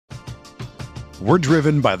We're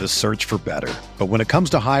driven by the search for better. But when it comes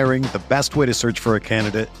to hiring, the best way to search for a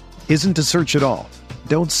candidate isn't to search at all.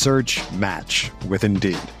 Don't search, match with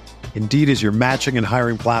Indeed. Indeed is your matching and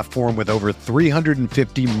hiring platform with over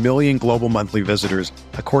 350 million global monthly visitors,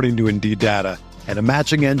 according to Indeed data, and a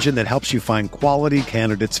matching engine that helps you find quality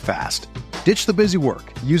candidates fast. Ditch the busy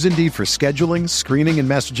work. Use Indeed for scheduling, screening, and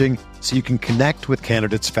messaging so you can connect with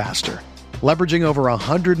candidates faster. Leveraging over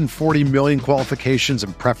 140 million qualifications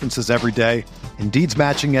and preferences every day, Indeed's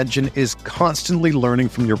matching engine is constantly learning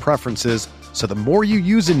from your preferences, so the more you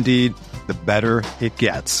use Indeed, the better it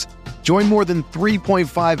gets. Join more than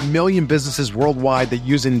 3.5 million businesses worldwide that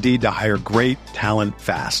use Indeed to hire great talent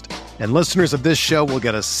fast. And listeners of this show will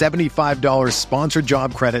get a $75 sponsored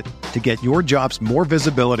job credit to get your jobs more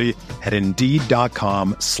visibility at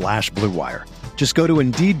Indeed.com/Blue Wire. Just go to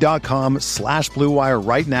Indeed.com/Blue Wire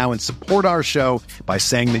right now and support our show by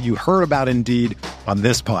saying that you heard about Indeed on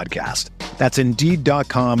this podcast. That's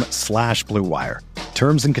Indeed.com/Blue Wire.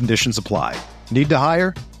 Terms and conditions apply. Need to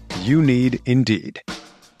hire? You need Indeed.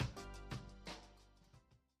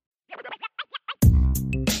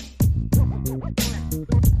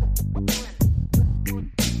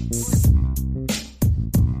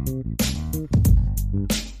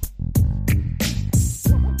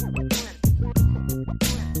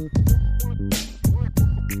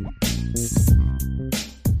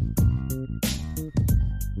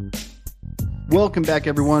 Welcome back,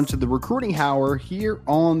 everyone, to the Recruiting Hour here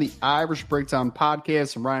on the Irish Breakdown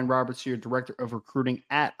Podcast. I'm Ryan Roberts here, Director of Recruiting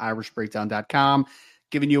at irishbreakdown.com,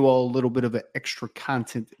 giving you all a little bit of extra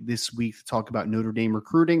content this week to talk about Notre Dame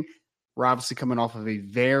recruiting. We're obviously coming off of a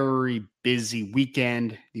very busy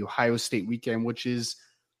weekend, the Ohio State weekend, which is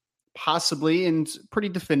possibly and pretty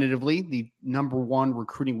definitively the number one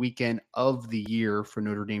recruiting weekend of the year for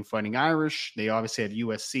Notre Dame Fighting Irish. They obviously had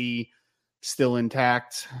USC still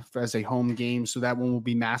intact as a home game, so that one will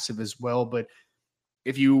be massive as well. But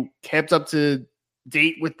if you kept up to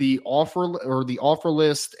date with the offer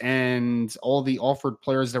list and all the offered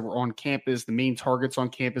players that were on campus, the main targets on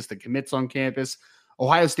campus, the commits on campus,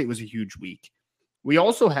 Ohio State was a huge week. We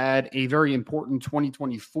also had a very important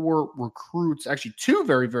 2024 recruits, actually two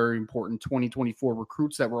very, very important 2024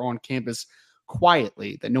 recruits that were on campus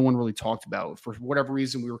quietly that no one really talked about. For whatever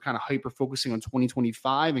reason, we were kind of hyper-focusing on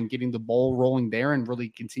 2025 and getting the ball rolling there and really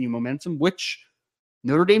continue momentum, which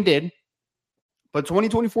Notre Dame did. But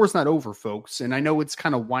 2024 is not over, folks. And I know it's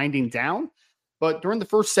kind of winding down, but during the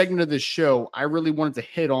first segment of this show, I really wanted to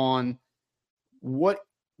hit on what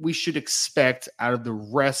we should expect out of the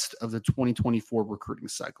rest of the 2024 recruiting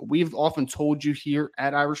cycle. We've often told you here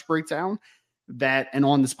at Irish Breakdown that, and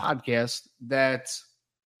on this podcast, that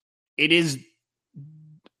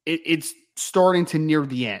it's starting to near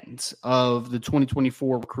the end of the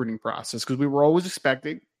 2024 recruiting process, because we were always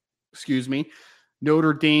expecting,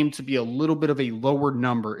 Notre Dame to be a little bit of a lower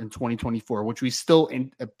number in 2024, which we still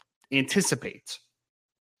anticipate.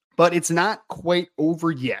 But it's not quite over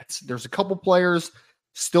yet. There's a couple players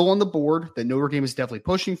still on the board that Notre Dame is definitely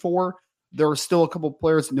pushing for. There are still a couple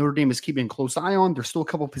players that Notre Dame is keeping a close eye on. There's still a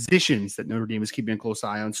couple positions that Notre Dame is keeping a close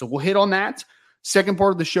eye on. So we'll hit on that. Second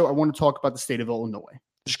part of the show, I want to talk about the state of Illinois,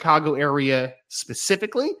 the Chicago area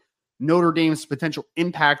specifically, Notre Dame's potential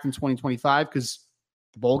impact in 2025, because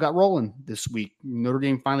the ball got rolling this week. Notre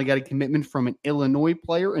Dame finally got a commitment from an Illinois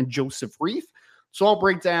player in Joseph Reif. So I'll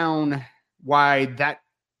break down why that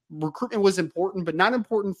recruitment was important, but not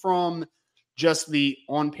important from just the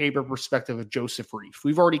on-paper perspective of Joseph Reif.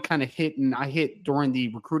 We've already kind of hit, and I hit during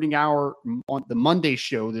the Recruiting Hour on the Monday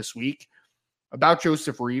show this week about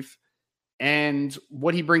Joseph Reif and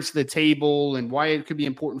what he brings to the table and why it could be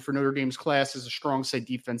important for Notre Dame's class as a strong side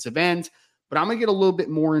defensive end. But I'm going to get a little bit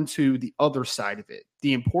more into the other side of it,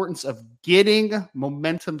 the importance of getting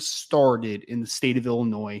momentum started in the state of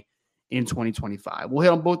Illinois in 2025. We'll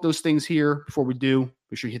hit on both those things here. Before we do,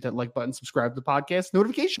 make sure you hit that like button, subscribe to the podcast,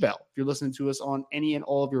 notification bell. If you're listening to us on any and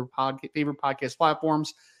all of your favorite podcast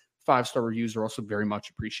platforms, 5-star reviews are also very much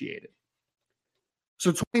appreciated.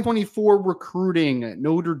 So 2024 recruiting,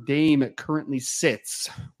 Notre Dame currently sits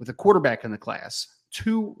with a quarterback in the class,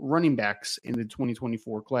 2 running backs in the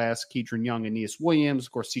 2024 class, Keatron Young and Neas Williams,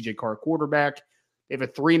 of course, CJ Carr quarterback. They have a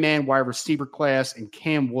 3-man wide receiver class in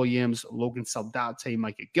Cam Williams, Logan Saldate,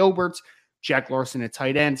 Micah Gilbert, Jack Larson at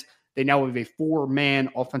tight end. They now have a 4-man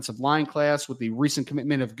offensive line class with the recent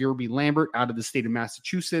commitment of Gilby Lambert out of the state of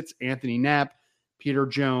Massachusetts, Anthony Knapp, Peter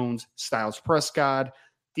Jones, Styles Prescott.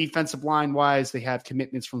 Defensive line-wise, they have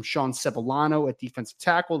commitments from Sean Cepolano at defensive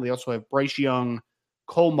tackle. They also have Bryce Young,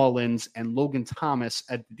 Cole Mullins, and Logan Thomas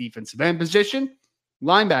at the defensive end position.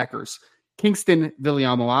 Linebackers, Kingston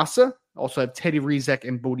Viliamoasa, Also have Teddy Rizek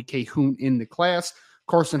and Bodie Cahoon in the class,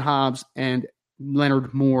 Carson Hobbs and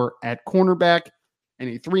Leonard Moore at cornerback, and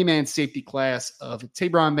a three-man safety class of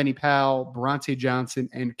Tabron Benny-Powell, Bronte Johnson,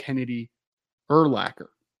 and Kennedy Urlacher.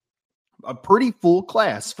 A pretty full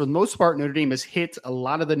class. For the most part, Notre Dame has hit a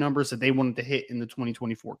lot of the numbers that they wanted to hit in the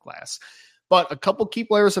 2024 class. But a couple key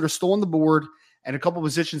players that are still on the board and a couple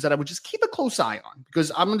positions that I would just keep a close eye on,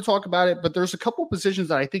 because I'm going to talk about it, but there's a couple positions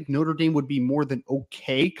that I think Notre Dame would be more than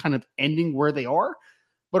okay kind of ending where they are.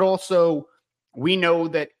 But also, we know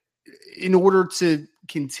that in order to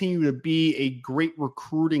continue to be a great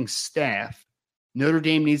recruiting staff, Notre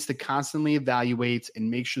Dame needs to constantly evaluate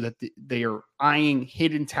and make sure that they are eyeing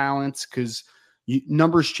hidden talents, because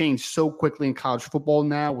numbers change so quickly in college football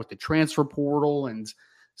now with the transfer portal and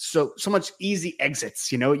so much easy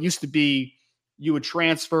exits. It used to be you would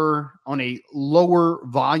transfer on a lower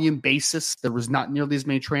volume basis. There was not nearly as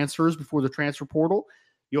many transfers before the transfer portal.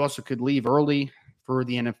 You also could leave early for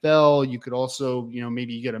the NFL. You could also,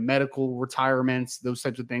 maybe you get a medical retirement, those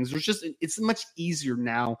types of things. It's much easier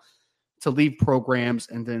now to leave programs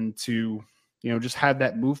and then to, just have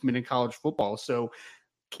that movement in college football. So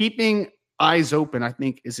keeping eyes open, I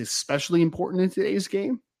think, is especially important in today's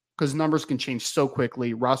game, because numbers can change so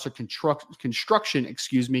quickly. Roster construction,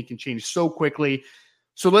 can change so quickly.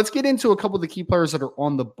 So let's get into a couple of the key players that are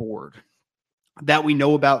on the board that we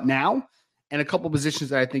know about now, and a couple of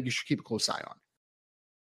positions that I think you should keep a close eye on.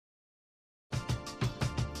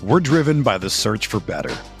 We're driven by the search for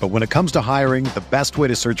better. But when it comes to hiring, the best way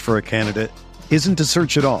to search for a candidate isn't to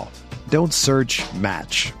search at all. Don't search,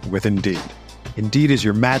 match with Indeed. Indeed is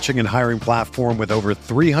your matching and hiring platform with over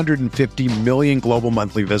 350 million global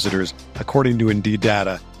monthly visitors, according to Indeed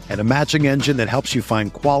data, and a matching engine that helps you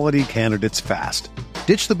find quality candidates fast.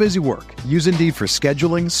 Ditch the busy work. Use Indeed for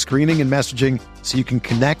scheduling, screening, and messaging so you can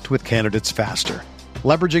connect with candidates faster.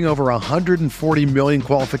 Leveraging over 140 million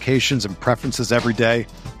qualifications and preferences every day,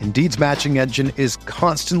 Indeed's matching engine is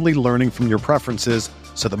constantly learning from your preferences,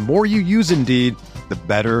 so the more you use Indeed, the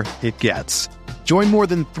better it gets. Join more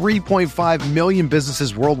than 3.5 million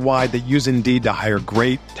businesses worldwide that use Indeed to hire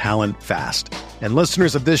great talent fast. And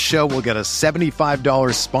listeners of this show will get a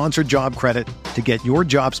 $75 sponsored job credit to get your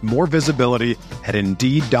jobs more visibility at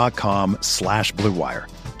Indeed.com/Blue Wire.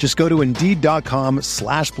 Just go to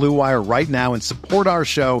Indeed.com/Blue Wire right now and support our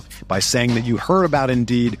show by saying that you heard about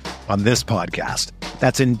Indeed on this podcast.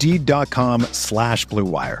 That's Indeed.com/Blue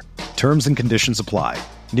Wire. Terms and conditions apply.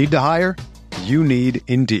 Need to hire? You need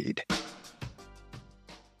Indeed.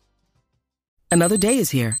 Another day is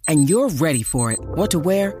here, and you're ready for it. What to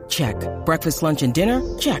wear? Check. Breakfast, lunch, and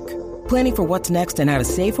dinner? Check. Planning for what's next and how to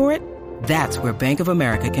save for it? That's where Bank of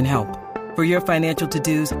America can help. For your financial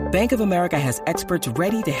to-dos, Bank of America has experts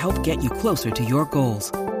ready to help get you closer to your goals.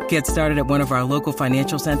 Get started at one of our local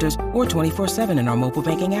financial centers or 24/7 in our mobile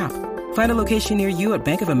banking app. Find a location near you at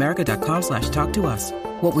bankofamerica.com/talktous.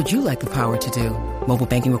 What would you like the power to do? Mobile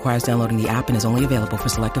banking requires downloading the app and is only available for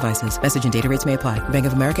select devices. Message and data rates may apply. Bank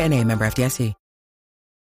of America NA, member FDIC.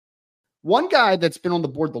 One guy that's been on the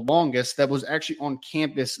board the longest that was actually on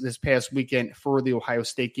campus this past weekend for the Ohio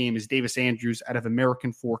State game is Davis Andrews out of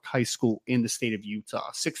American Fork High School in the state of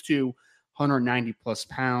Utah. 6'2", 190 plus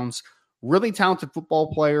pounds. Really talented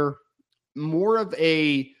football player.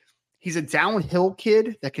 He's a downhill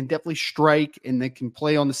kid that can definitely strike and that can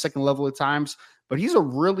play on the second level at times, but he's a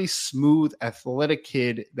really smooth, athletic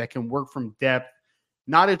kid that can work from depth.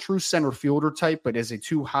 Not a true center fielder type, but as a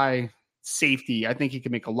too high safety, I think he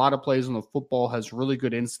can make a lot of plays on the football, has really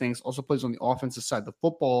good instincts, also plays on the offensive side of the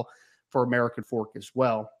football for American Fork as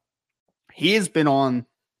well. He has been on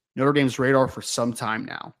Notre Dame's radar for some time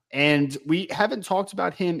now, and we haven't talked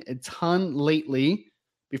about him a ton lately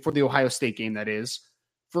before the Ohio State game, that is,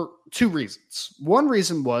 for two reasons. One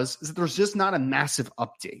reason is that there's just not a massive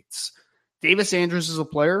updates. Davis Andrews is a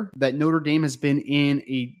player that Notre Dame has been in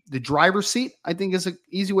the driver's seat, I think is an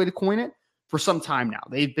easy way to coin it, for some time now.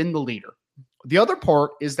 They've been the leader. The other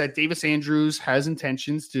part is that Davis Andrews has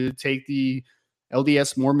intentions to take the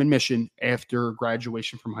LDS Mormon mission after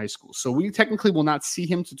graduation from high school. So we technically will not see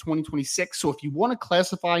him to 2026. So if you want to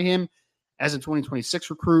classify him as a 2026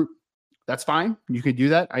 recruit, that's fine. You can do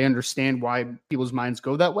that. I understand why people's minds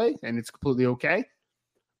go that way, and it's completely okay.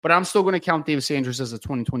 But I'm still going to count Davis Andrews as a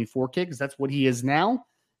 2024 kid because that's what he is now.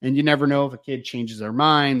 And you never know if a kid changes their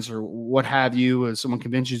minds or what have you, or someone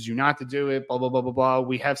convinces you not to do it, blah, blah, blah, blah, blah.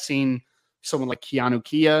 We have seen someone like Keanu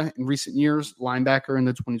Kia in recent years, linebacker in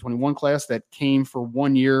the 2021 class that came for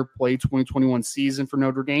 1 year, played 2021 season for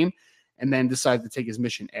Notre Dame, and then decided to take his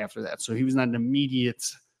mission after that. So he was not an immediate,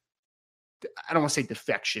 I don't want to say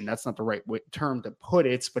defection. That's not the right term to put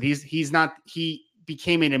it, but he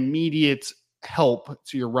became an immediate help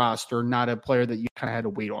to your roster, not a player that you kind of had to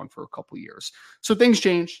wait on for a couple years. So things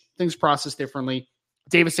changed, things processed differently.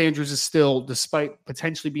 Davis Andrews is still, despite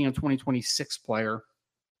potentially being a 2026 player,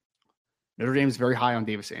 Notre Dame is very high on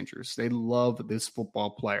Davis Andrews. They love this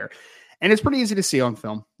football player. And it's pretty easy to see on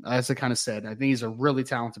film, as I kind of said. I think he's a really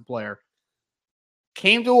talented player.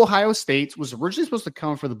 Came to Ohio State, was originally supposed to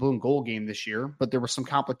come for the blue and gold game this year, but there were some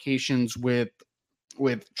complications with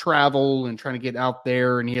travel and trying to get out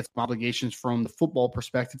there, and he had some obligations from the football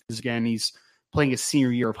perspective, because again, he's playing his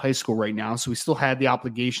senior year of high school right now, so he still had the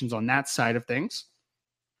obligations on that side of things.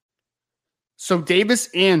 So Davis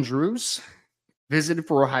Andrews visited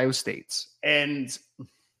for Ohio State, and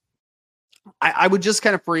I would just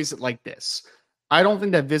kind of phrase it like this. I don't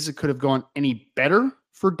think that visit could have gone any better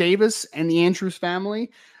for Davis and the Andrews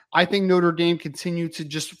family. I think Notre Dame continued to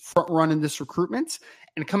just front run in this recruitment,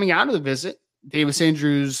 and coming out of the visit, Davis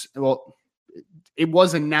Andrews, well, it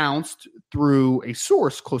was announced through a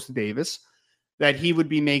source close to Davis that he would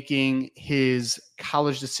be making his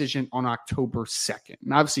college decision on October 2nd.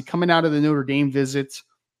 And obviously, coming out of the Notre Dame visit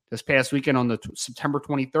this past weekend on the September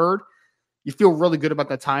 23rd, you feel really good about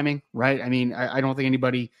that timing, right? I mean, I don't think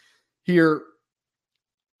anybody here,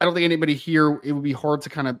 it would be hard to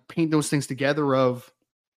kind of paint those things together of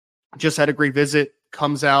just had a great visit,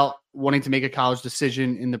 comes out wanting to make a college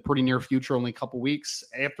decision in the pretty near future, only a couple weeks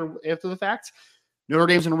after the fact. Notre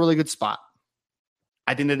Dame's in a really good spot.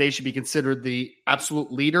 I think that they should be considered the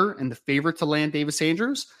absolute leader and the favorite to land Davis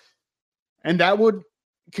Andrews. And that would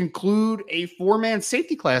conclude a 4-man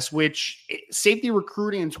safety class, which safety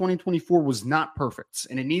recruiting in 2024 was not perfect.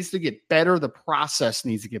 And it needs to get better. The process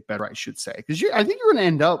needs to get better, I should say. Because I think you're going to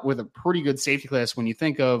end up with a pretty good safety class when you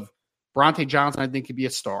think of Bronte Johnson, I think could be a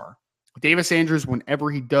star. Davis Andrews,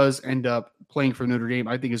 whenever he does end up playing for Notre Dame,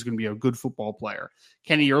 I think is going to be a good football player.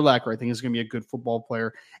 Kenny Urlacher, I think, is going to be a good football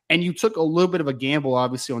player. And you took a little bit of a gamble,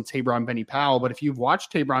 obviously, on Tabron Benny Powell. But if you've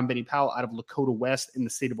watched Tabron Benny Powell out of Lakota West in the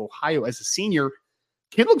state of Ohio as a senior,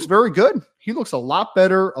 kid looks very good. He looks a lot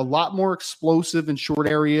better, a lot more explosive in short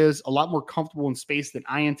areas, a lot more comfortable in space than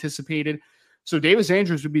I anticipated. So Davis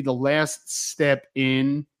Andrews would be the last step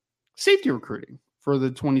in safety recruiting for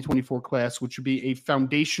the 2024 class, which would be a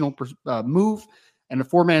foundational move. And the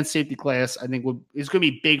 4-man safety class, I think, is going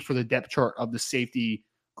to be big for the depth chart of the safety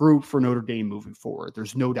group for Notre Dame moving forward.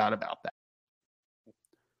 There's no doubt about that.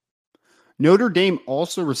 Notre Dame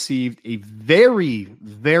also received a very,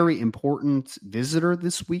 very important visitor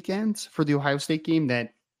this weekend for the Ohio State game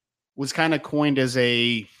that was kind of coined as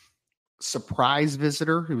a surprise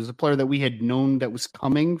visitor. It was a player that we had known that was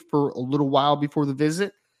coming for a little while before the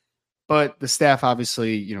visit. But the staff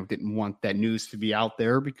obviously, didn't want that news to be out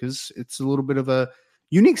there because it's a little bit of a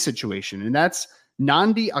unique situation. And that's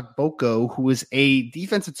Nnamdi Agboko, who is a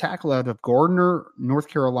defensive tackle out of Gardner, North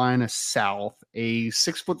Carolina South, a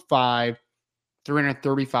 6'5",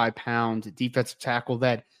 335-pound defensive tackle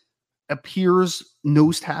that appears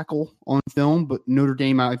nose tackle on film, but Notre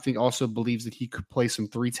Dame, I think, also believes that he could play some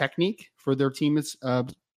 3 technique for their team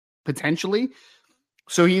potentially.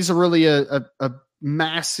 So he's a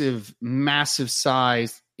massive, massive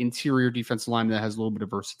size interior defensive lineman that has a little bit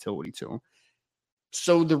of versatility to him.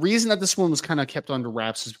 So the reason that this one was kind of kept under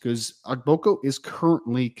wraps is because Agboko is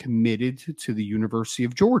currently committed to the University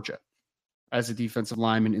of Georgia as a defensive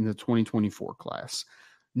lineman in the 2024 class.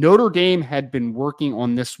 Notre Dame had been working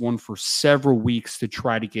on this one for several weeks to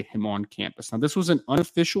try to get him on campus. Now, this was an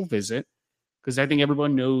unofficial visit because I think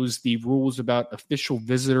everyone knows the rules about official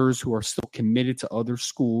visitors who are still committed to other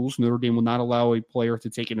schools. Notre Dame will not allow a player to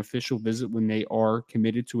take an official visit when they are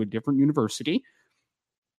committed to a different university.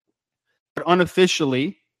 But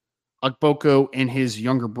unofficially, Agboko and his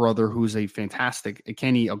younger brother, who is a fantastic,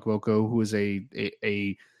 Kenny Agboko, who is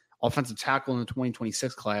a offensive tackle in the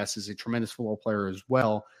 2026 class, is a tremendous football player as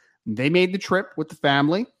well. They made the trip with the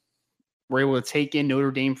family. Were able to take in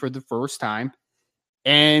Notre Dame for the first time.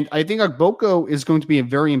 And I think Agboko is going to be a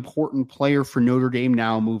very important player for Notre Dame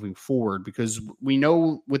now moving forward, because we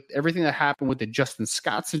know with everything that happened with the Justin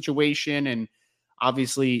Scott situation and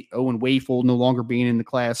obviously Owen Wayfold no longer being in the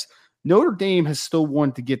class, Notre Dame has still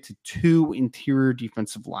wanted to get to 2 interior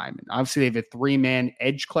defensive linemen. Obviously, they have a 3-man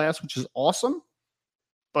edge class, which is awesome,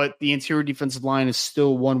 but the interior defensive line is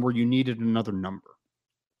still one where you needed another number.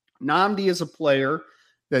 Nnamdi is a player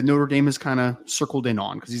that Notre Dame has kind of circled in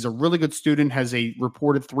on because he's a really good student, has a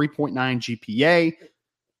reported 3.9 GPA,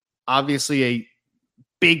 obviously a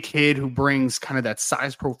big kid who brings kind of that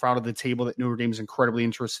size profile to the table that Notre Dame is incredibly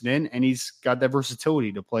interested in, and he's got that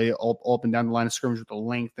versatility to play all up and down the line of scrimmage with the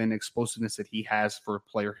length and explosiveness that he has for a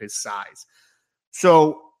player his size.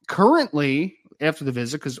 So currently, after the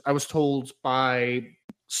visit, because I was told by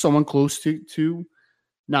someone close to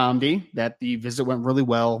Nnamdi that the visit went really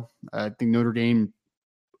well. I think Notre Dame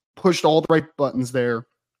pushed all the right buttons there,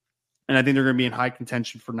 and I think they're going to be in high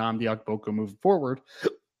contention for Nnamdi Ogboko moving forward.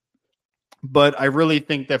 But I really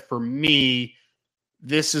think that for me,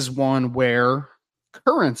 this is one where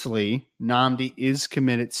currently Nnamdi is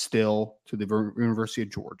committed still to the University of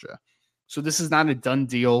Georgia. So this is not a done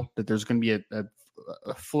deal that there's going to be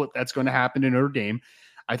a flip that's going to happen in Notre Dame.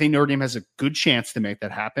 I think Notre Dame has a good chance to make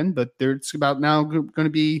that happen, but it's about now going to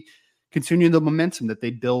be continuing the momentum that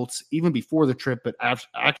they built even before the trip, but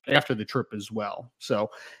after the trip as well. So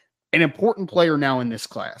an important player now in this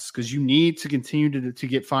class, because you need to continue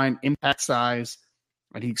to find impact size,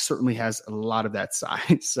 and he certainly has a lot of that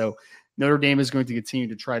size. So Notre Dame is going to continue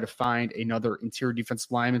to try to find another interior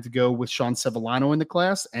defensive lineman to go with Sean Sevillano in the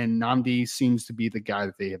class, and Nnamdi seems to be the guy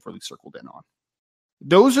that they have really circled in on.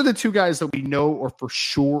 Those are the two guys that we know are for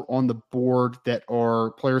sure on the board that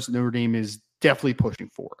are players that Notre Dame is definitely pushing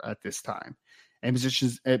for at this time, and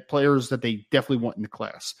players that they definitely want in the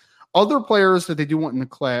class. Other players that they do want in the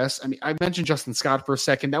class, I mean, I mentioned Justin Scott for a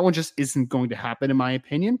second. That one just isn't going to happen, in my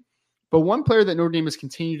opinion. But one player that Notre Dame has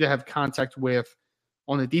continued to have contact with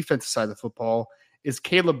on the defensive side of the football is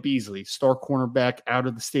Caleb Beasley, star cornerback out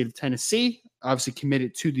of the state of Tennessee, obviously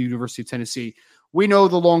committed to the University of Tennessee. We know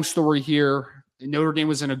the long story here. Notre Dame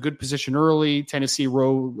was in a good position early. Tennessee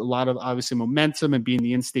rode a lot of, obviously, momentum and being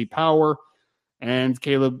the in-state power. And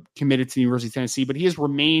Caleb committed to the University of Tennessee, but he has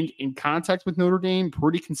remained in contact with Notre Dame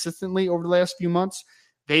pretty consistently over the last few months.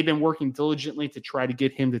 They've been working diligently to try to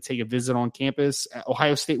get him to take a visit on campus.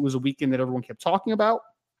 Ohio State was a weekend that everyone kept talking about,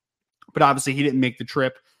 but obviously he didn't make the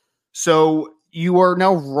trip. So you are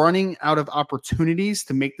now running out of opportunities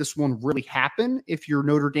to make this one really happen if you're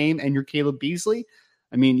Notre Dame and you're Caleb Beasley.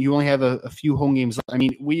 I mean, you only have a few home games. I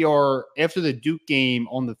mean, we are, after the Duke game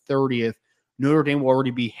on the 30th, Notre Dame will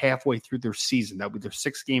already be halfway through their season. That will be their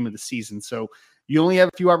sixth game of the season. So you only have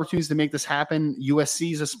a few opportunities to make this happen.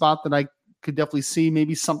 USC is a spot that I could definitely see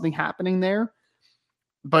maybe something happening there.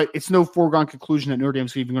 But it's no foregone conclusion that Notre Dame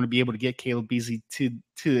is even going to be able to get Caleb Beasley to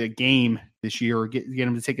a game this year or get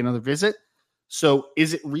him to take another visit. So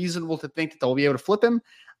is it reasonable to think that they'll be able to flip him?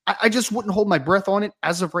 I just wouldn't hold my breath on it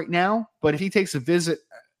as of right now. But if he takes a visit,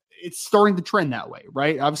 it's starting to trend that way,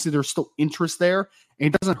 right? Obviously, there's still interest there. And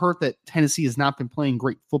it doesn't hurt that Tennessee has not been playing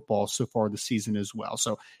great football so far this season as well.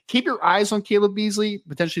 So keep your eyes on Caleb Beasley,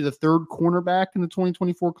 potentially the third cornerback in the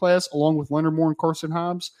 2024 class, along with Leonard Moore and Carson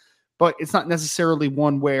Hobbs. But it's not necessarily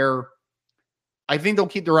one where I think they'll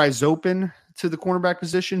keep their eyes open to the cornerback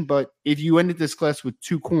position. But if you ended this class with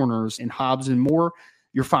two corners in Hobbs and Moore,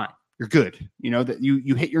 you're fine. You're good. You know that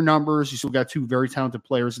you hit your numbers. You still got two very talented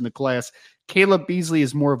players in the class. Caleb Beasley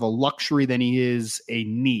is more of a luxury than he is a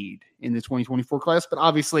need in the 2024 class. But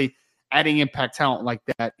obviously, adding impact talent like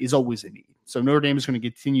that is always a need. So Notre Dame is going to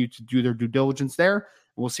continue to do their due diligence there. And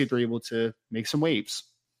we'll see if they're able to make some waves.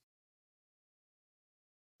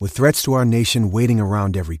 With threats to our nation waiting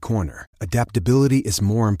around every corner, adaptability is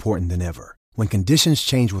more important than ever. When conditions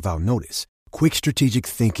change without notice, quick strategic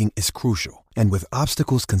thinking is crucial. And with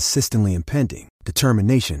obstacles consistently impending,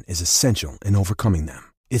 determination is essential in overcoming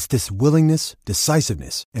them. It's this willingness,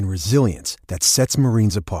 decisiveness, and resilience that sets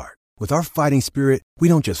Marines apart. With our fighting spirit, we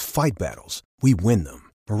don't just fight battles, we win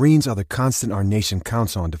them. Marines are the constant our nation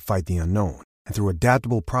counts on to fight the unknown. And through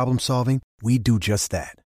adaptable problem solving, we do just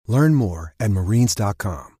that. Learn more at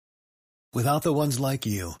Marines.com. Without the ones like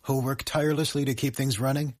you, who work tirelessly to keep things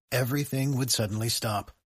running, everything would suddenly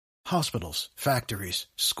stop. Hospitals, factories,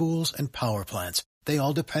 schools, and power plants, they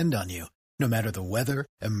all depend on you. No matter the weather,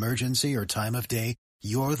 emergency, or time of day,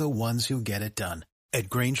 you're the ones who get it done. At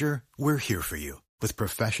Grainger, we're here for you with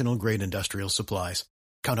professional-grade industrial supplies.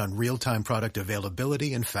 Count on real-time product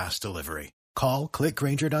availability and fast delivery. Call, click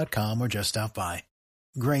Grainger.com, or just stop by.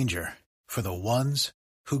 Grainger, for the ones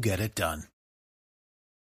who get it done.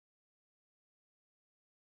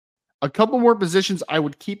 A couple more positions I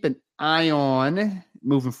would keep an eye on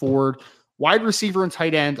moving forward. Wide receiver and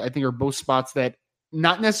tight end, I think, are both spots that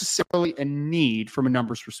not necessarily a need from a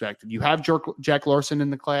numbers perspective. You have Jack Larson in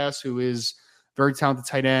the class, who is very talented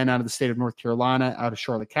tight end out of the state of North Carolina, out of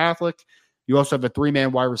Charlotte Catholic. You also have a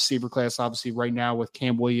three-man wide receiver class, obviously, right now with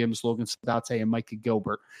Cam Williams, Logan Sadate, and Micah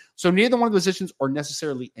Gilbert. So neither one of the positions are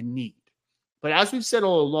necessarily a need. But as we've said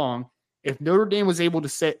all along, if Notre Dame was able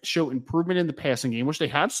to show improvement in the passing game, which they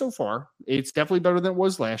have so far, it's definitely better than it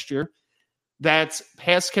was last year, that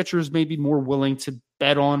pass catchers may be more willing to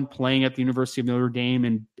bet on playing at the University of Notre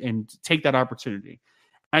Dame and take that opportunity.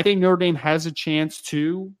 I think Notre Dame has a chance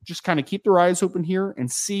to just kind of keep their eyes open here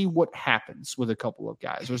and see what happens with a couple of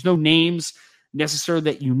guys. There's no names necessarily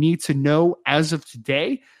that you need to know as of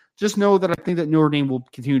today. Just know that I think that Notre Dame will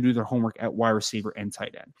continue to do their homework at wide receiver and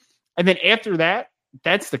tight end. And then after that,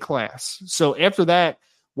 that's the class. So after that,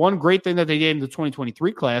 one great thing that they did in the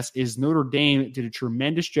 2023 class is Notre Dame did a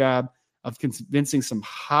tremendous job of convincing some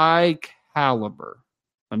high caliber,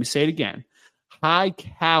 let me say it again, high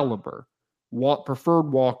caliber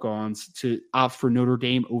preferred walk-ons to opt for Notre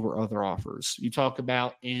Dame over other offers. You talk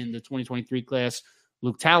about in the 2023 class,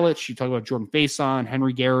 Luke Talich, you talk about Jordan Faison,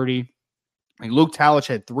 Henry Garrity. Luke Talich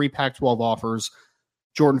had 3 Pac-12 offers.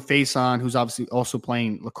 Jordan Faison, who's obviously also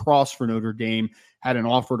playing lacrosse for Notre Dame, had an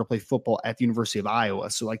offer to play football at the University of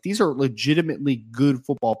Iowa. So, these are legitimately good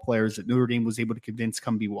football players that Notre Dame was able to convince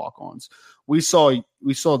come be walk-ons. We saw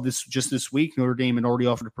this just this week. Notre Dame had already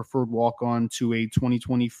offered a preferred walk-on to a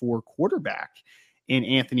 2024 quarterback in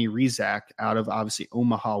Anthony Rizak out of, obviously,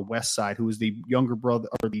 Omaha West Side, who is the younger brother,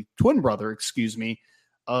 or the twin brother,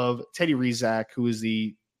 of Teddy Rizak, who is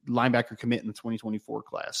the linebacker commit in the 2024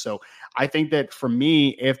 class. So I think that for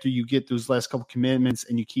me, after you get those last couple commitments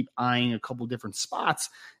and you keep eyeing a couple different spots,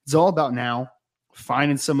 it's all about now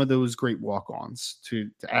finding some of those great walk-ons to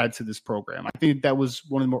add to this program. I think that was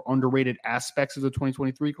one of the more underrated aspects of the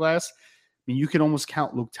 2023 class. I mean, you can almost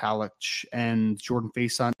count Luke Talich and Jordan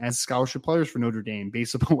Faison as scholarship players for Notre Dame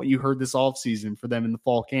based upon what you heard this offseason for them in the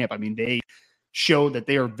fall camp. I mean, they show that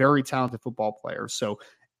they are very talented football players. So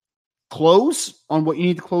close on what you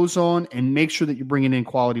need to close on and make sure that you're bringing in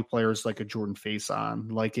quality players like a Jordan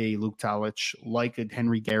Faison, like a Luke Talich, like a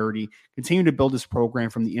Henry Garrity. Continue to build this program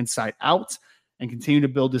from the inside out and continue to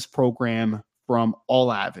build this program from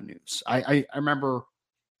all avenues. I remember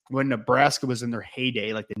when Nebraska was in their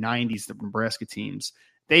heyday, like the 90s, the Nebraska teams,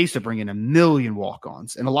 they used to bring in 1 million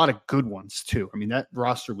walk-ons and a lot of good ones too. I mean, that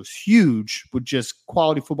roster was huge with just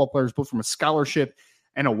quality football players, both from a scholarship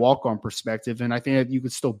and a walk-on perspective. And I think that you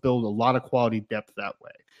could still build a lot of quality depth that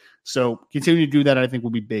way. So continue to do that, I think, will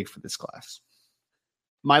be big for this class.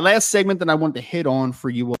 My last segment that I wanted to hit on for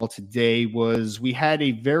you all today was we had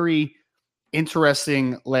a very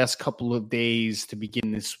interesting last couple of days to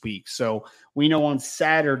begin this week. So we know on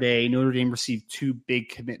Saturday, Notre Dame received 2 big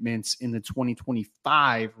commitments in the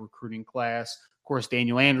 2025 recruiting class. Of course,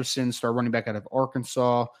 Daniel Anderson, star running back out of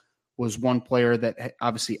Arkansas, was one player that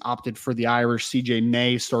obviously opted for the Irish. CJ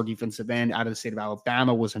May, star defensive end out of the state of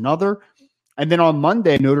Alabama, was another. And then on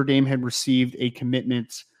Monday, Notre Dame had received a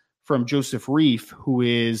commitment from Joseph Reif, who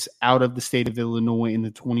is out of the state of Illinois in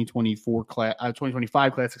the 2025 class,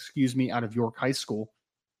 out of York High School.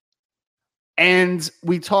 And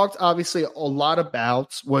we talked obviously a lot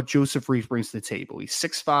about what Joseph Reif brings to the table. He's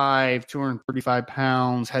 6'5", 235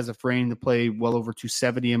 pounds, has a frame to play well over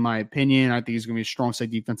 270 in my opinion. I think he's going to be a strong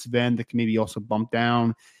side defensive end that can maybe also bump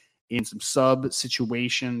down in some sub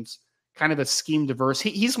situations. Kind of a scheme diverse.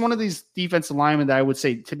 He's one of these defensive linemen that I would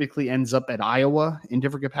say typically ends up at Iowa in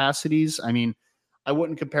different capacities. I mean, I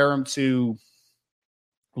wouldn't compare him to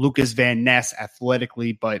Lucas Van Ness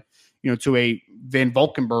athletically, but to a Zach Van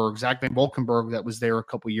Valkenburg that was there a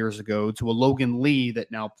couple years ago, to a Logan Lee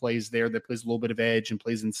that now plays there, that plays a little bit of edge and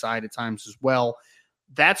plays inside at times as well.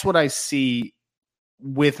 That's what I see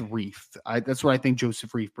with Reif. That's what I think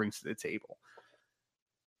Joseph Reif brings to the table.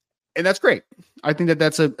 And that's great. I think that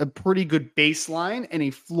that's a pretty good baseline and a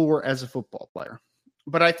floor as a football player.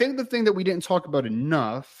 But I think the thing that we didn't talk about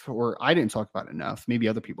enough, or I didn't talk about enough, maybe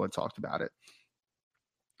other people had talked about it,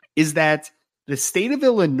 is that the state of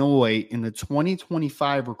Illinois in the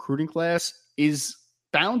 2025 recruiting class is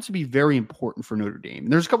bound to be very important for Notre Dame.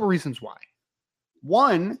 And there's a couple reasons why.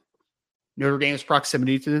 One, Notre Dame's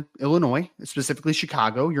proximity to Illinois, specifically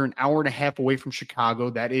Chicago. You're an hour and a half away from Chicago.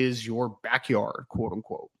 That is your backyard, quote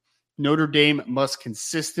unquote. Notre Dame must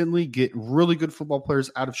consistently get really good football players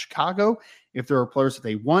out of Chicago if there are players that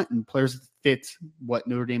they want and players that fit what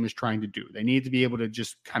Notre Dame is trying to do. They need to be able to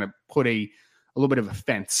just kind of put a little bit of a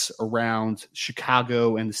fence around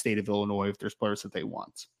Chicago and the state of Illinois if there's players that they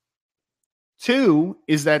want. Two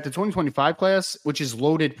is that the 2025 class, which is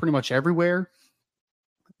loaded pretty much everywhere,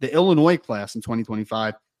 the Illinois class in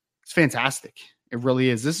 2025, it's fantastic. It really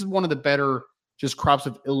is. This is one of the better just crops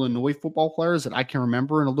of Illinois football players that I can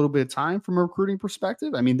remember in a little bit of time from a recruiting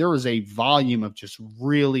perspective. I mean, there is a volume of just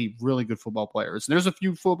really, really good football players. And there's a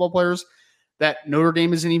few football players that Notre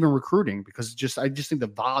Dame isn't even recruiting because I just think the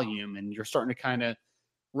volume, and you're starting to kind of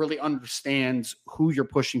really understand who you're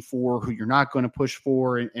pushing for, who you're not going to push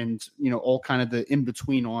for, and all kind of the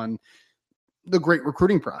in-between on the great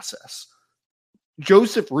recruiting process.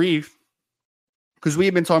 Joseph Reif, because we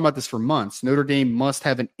have been talking about this for months, Notre Dame must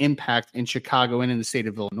have an impact in Chicago and in the state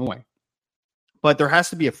of Illinois. But there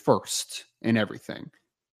has to be a first in everything.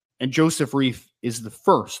 And Joseph Reif is the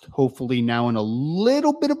first, hopefully now in a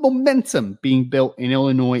little bit of momentum being built in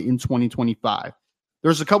Illinois in 2025.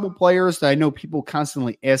 There's a couple players that I know people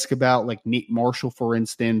constantly ask about, like Nate Marshall, for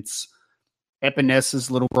instance.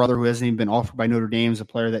 Epinessa's little brother, who hasn't even been offered by Notre Dame, is a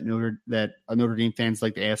player that Notre Dame fans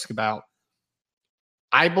like to ask about.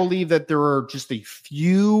 I believe that there are just a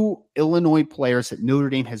few Illinois players that Notre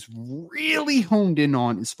Dame has really honed in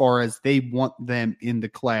on as far as they want them in the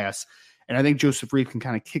class. And I think Joseph Reif can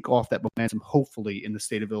kind of kick off that momentum, hopefully, in the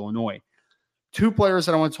state of Illinois. Two players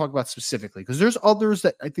that I want to talk about specifically, because there's others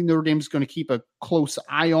that I think Notre Dame is going to keep a close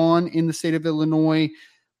eye on in the state of Illinois.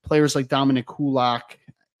 Players like Dominic Kulak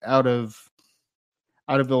out of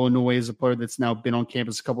Illinois is a player that's now been on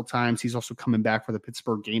campus a couple times. He's also coming back for the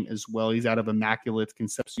Pittsburgh game as well. He's out of Immaculate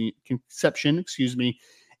Conception,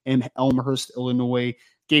 in Elmhurst, Illinois.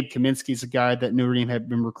 Gabe Kaminsky is a guy that Notre Dame had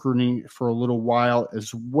been recruiting for a little while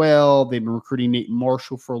as well. They've been recruiting Nate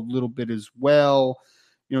Marshall for a little bit as well.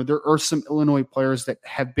 You know, there are some Illinois players that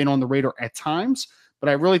have been on the radar at times, but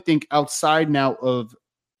I really think outside now of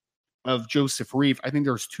Joseph Reif, I think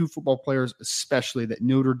there's two football players especially that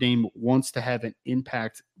Notre Dame wants to have an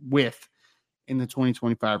impact with in the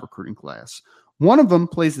 2025 recruiting class. One of them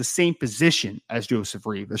plays the same position as Joseph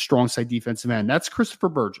Reif, a strong side defensive end. That's Christopher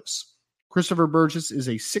Burgess. Christopher Burgess is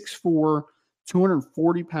a 6'4",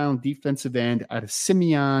 240-pound defensive end out of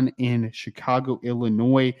Simeon in Chicago,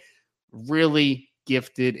 Illinois. Really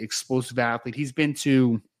gifted, explosive athlete. He's been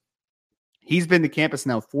to campus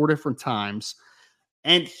now 4 different times,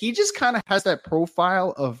 and he just kind of has that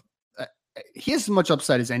profile of he has as much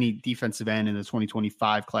upside as any defensive end in the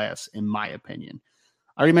 2025 class, in my opinion.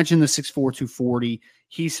 I already mentioned the 6'4", 240.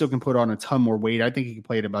 He still can put on a ton more weight. I think he can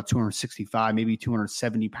play at about 265, maybe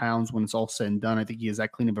 270 pounds when it's all said and done. I think he has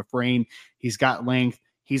that clean of a frame. He's got length.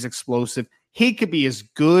 He's explosive. He could be as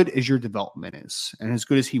good as your development is and as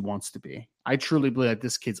good as he wants to be. I truly believe that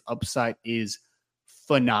this kid's upside is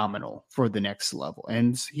phenomenal for the next level.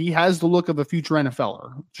 And he has the look of a future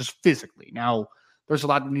NFLer, just physically. Now, there's a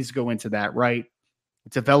lot that needs to go into that, right?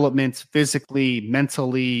 Development, physically,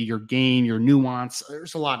 mentally, your game, your nuance.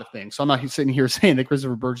 There's a lot of things. So I'm not sitting here saying that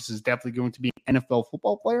Christopher Burgess is definitely going to be an NFL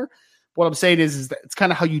football player. What I'm saying is that it's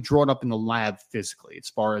kind of how you draw it up in the lab physically as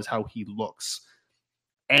far as how he looks.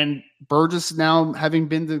 And Burgess, now having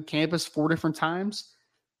been to campus 4 different times,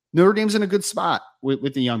 Notre Dame's in a good spot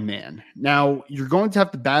with the young man. Now, you're going to have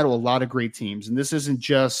to battle a lot of great teams, and this isn't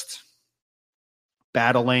just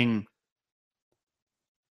battling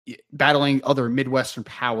other Midwestern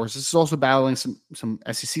powers. This is also battling some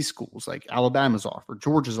SEC schools like Alabama's offered,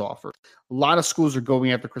 Georgia's offered. A lot of schools are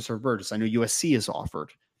going after Christopher Burgess. I know USC is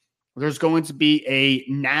offered. There's going to be a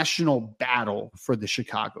national battle for the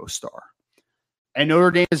Chicago star. And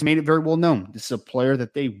Notre Dame has made it very well known. This is a player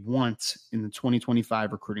that they want in the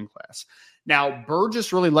 2025 recruiting class. Now,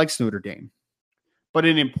 Burgess really likes Notre Dame, but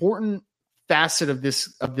an important facet of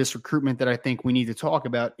this recruitment that I think we need to talk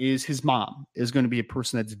about is his mom is going to be a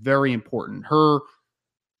person that's very important. Her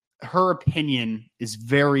opinion is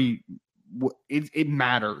it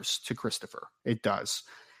matters to Christopher. It does.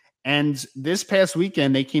 And this past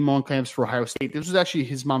weekend, they came on campus for Ohio State. This was actually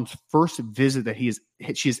his mom's first visit that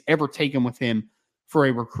she has ever taken with him from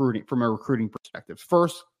a recruiting perspective.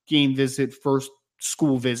 First game visit, first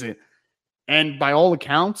school visit. And by all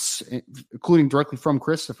accounts, including directly from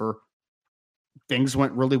Christopher, things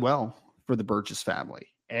went really well for the Burgess family.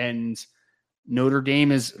 And Notre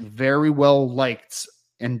Dame is very well liked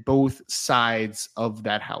in both sides of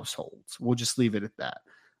that household. We'll just leave it at that.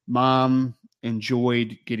 Mom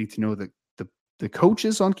enjoyed getting to know the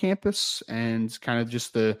coaches on campus and kind of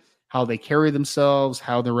just how they carry themselves,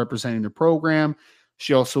 how they're representing their program.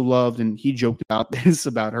 She also loved, and he joked about this,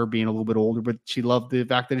 about her being a little bit older, but she loved the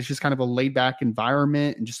fact that it's just kind of a laid back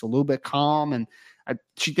environment and just a little bit calm. And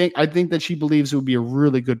I think that she believes it would be a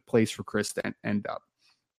really good place for Chris to end up.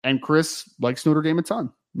 And Chris likes Notre Dame a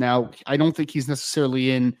ton. Now, I don't think he's necessarily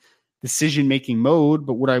in decision-making mode,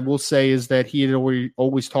 but what I will say is that he had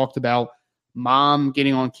always talked about mom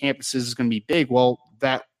getting on campuses is going to be big. Well,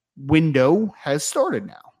 that window has started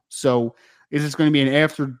now. So is this going to be an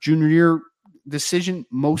after junior year decision?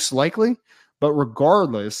 Most likely. But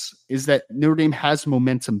regardless, is that Notre Dame has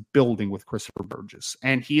momentum building with Christopher Burgess.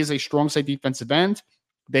 And he is a strong side defensive end.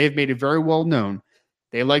 They have made it very well known.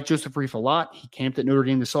 They like Joseph Reif a lot. He camped at Notre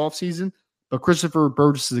Dame this offseason. But Christopher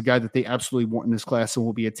Burgess is a guy that they absolutely want in this class and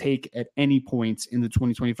will be a take at any point in the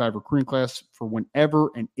 2025 recruiting class for whenever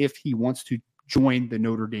and if he wants to join the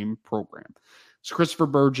Notre Dame program. So Christopher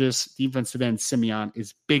Burgess, defensive end Simeon,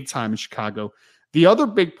 is big time in Chicago. The other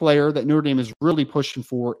big player that Notre Dame is really pushing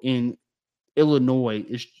for in Illinois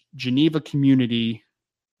is Geneva Community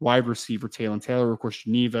wide receiver Taylon Taylor. Of course,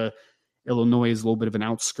 Geneva, Illinois is a little bit of an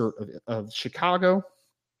outskirt of Chicago.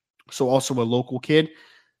 So also a local kid.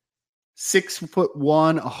 6'1",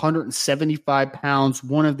 175 pounds,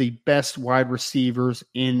 one of the best wide receivers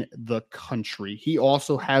in the country. He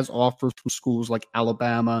also has offers from schools like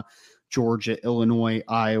Alabama, Georgia, Illinois,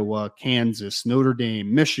 Iowa, Kansas, Notre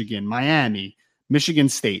Dame, Michigan, Miami, Michigan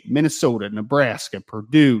State, Minnesota, Nebraska,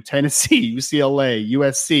 Purdue, Tennessee, UCLA,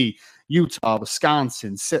 USC, Utah,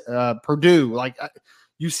 Wisconsin, Purdue,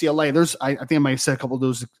 UCLA. I think I might have said a couple of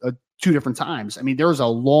those 2 different times. I mean, there's a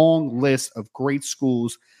long list of great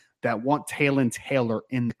schools that want Taylon Taylor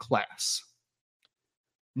in the class.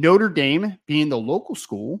 Notre Dame, being the local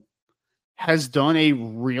school, has done a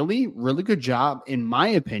really, really good job, in my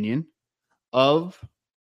opinion, of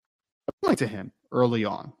appealing to him early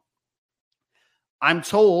on. I'm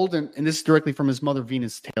told, and this is directly from his mother,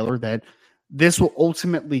 Venus Taylor, that this will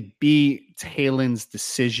ultimately be Taylon's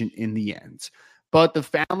decision in the end. But the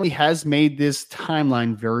family has made this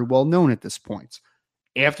timeline very well known at this point.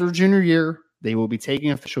 After junior year, they will be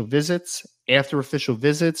taking official visits. After official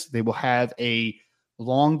visits, they will have a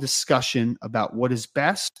long discussion about what is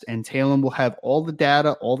best, and Taylon will have all the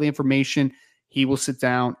data, all the information. He will sit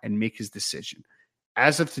down and make his decision.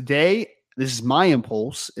 As of today, this is my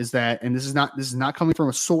impulse, is that, and this is not coming from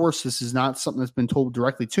a source. This is not something that's been told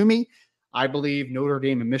directly to me. I believe Notre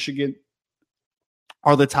Dame and Michigan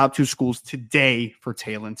are the top 2 schools today for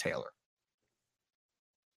Taylon Taylor.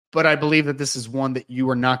 But I believe that this is one that you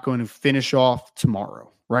are not going to finish off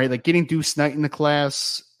tomorrow, right? Like getting Deuce Knight in the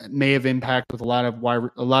class may have impact with a lot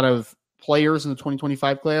of players in the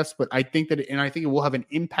 2025 class, but I think it will have an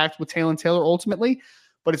impact with Taylon Taylor ultimately,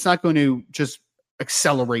 but it's not going to just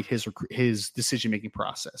accelerate his decision-making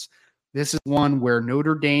process. This is one where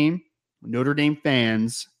Notre Dame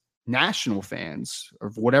fans, national fans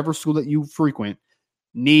of whatever school that you frequent,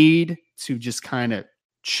 need to just kind of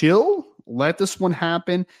chill, let this one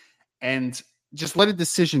happen, and just let a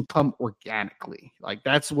decision come organically. Like,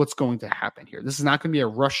 that's what's going to happen here. This is not going to be a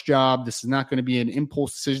rush job. This is not going to be an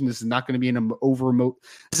impulse decision. This is not going to be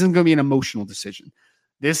this isn't going to be an emotional decision.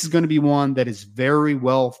 This is going to be one that is very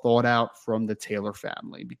well thought out from the Taylor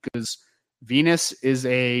family, because Venus is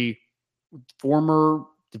a former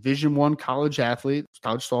Division I college athlete,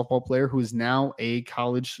 college softball player, who is now a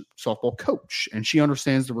college softball coach, and she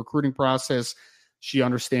understands the recruiting process. She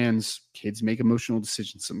understands kids make emotional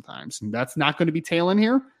decisions sometimes, and that's not going to be Taylon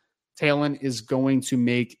here. Taylon is going to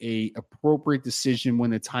make a appropriate decision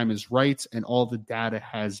when the time is right and all the data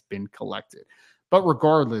has been collected. But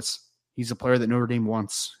regardless, he's a player that Notre Dame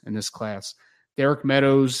wants in this class. Derek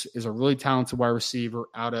Meadows is a really talented wide receiver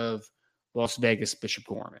out of Las Vegas Bishop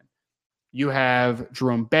Gorman. You have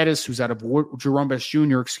Jerome Bettis, who's Jerome Bettis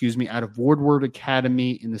Jr., out of Woodward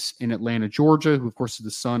Academy in Atlanta, Georgia, who of course is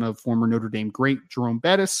the son of former Notre Dame great Jerome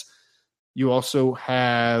Bettis. You also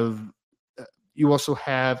have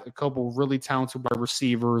a couple really talented wide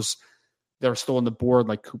receivers that are still on the board,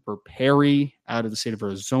 like Cooper Perry out of the state of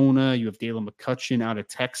Arizona. You have Dalen McCutcheon out of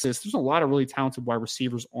Texas. There's a lot of really talented wide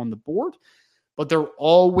receivers on the board, but there will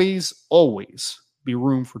always be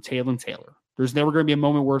room for Taylon Taylor. There's never going to be a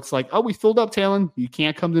moment where it's like, oh, we filled up Taylon, you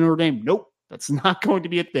can't come to Notre Dame. Nope, that's not going to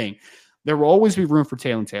be a thing. There will always be room for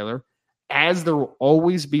Taylon Taylor, as there will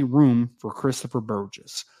always be room for Christopher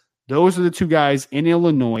Burgess. Those are the 2 guys in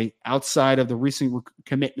Illinois, outside of the recent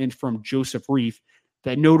commitment from Joseph Reif,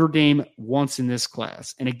 that Notre Dame wants in this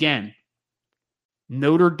class. And again,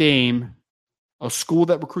 Notre Dame, a school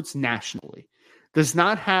that recruits nationally, does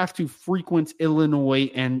not have to frequent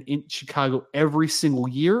Illinois and in Chicago every single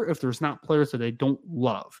year if there's not players that they don't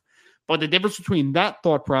love. But the difference between that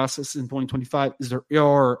thought process in 2025 is there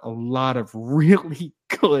are a lot of really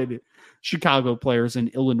good Chicago players and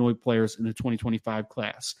Illinois players in the 2025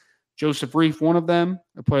 class. Joseph Reif, one of them,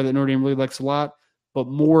 a player that Notre Dame really likes a lot, but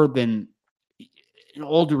more than, in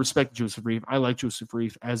all due respect to Joseph Reif, I like Joseph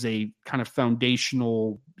Reif as a kind of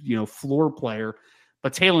foundational, floor player.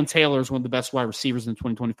 But Taylon Taylor is one of the best wide receivers in the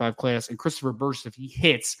 2025 class, and Christopher Burgess, if he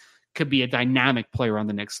hits, could be a dynamic player on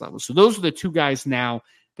the next level. So those are the 2 guys now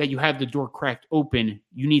that you have the door cracked open.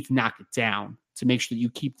 You need to knock it down to make sure that you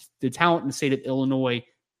keep the talent in the state of Illinois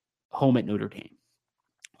home at Notre Dame.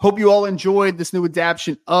 Hope you all enjoyed this new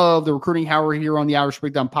adaptation of the Recruiting Hour here on the Irish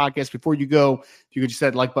Breakdown Podcast. Before you go, if you could just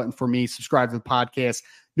hit that like button for me, subscribe to the podcast,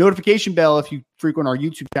 notification bell if you frequent our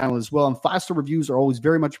YouTube channel as well, and 5-star reviews are always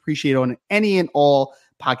very much appreciated on any and all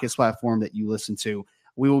podcast platform that you listen to.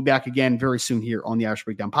 We will be back again very soon here on the Irish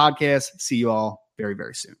Breakdown Podcast. See you all very,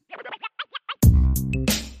 very soon.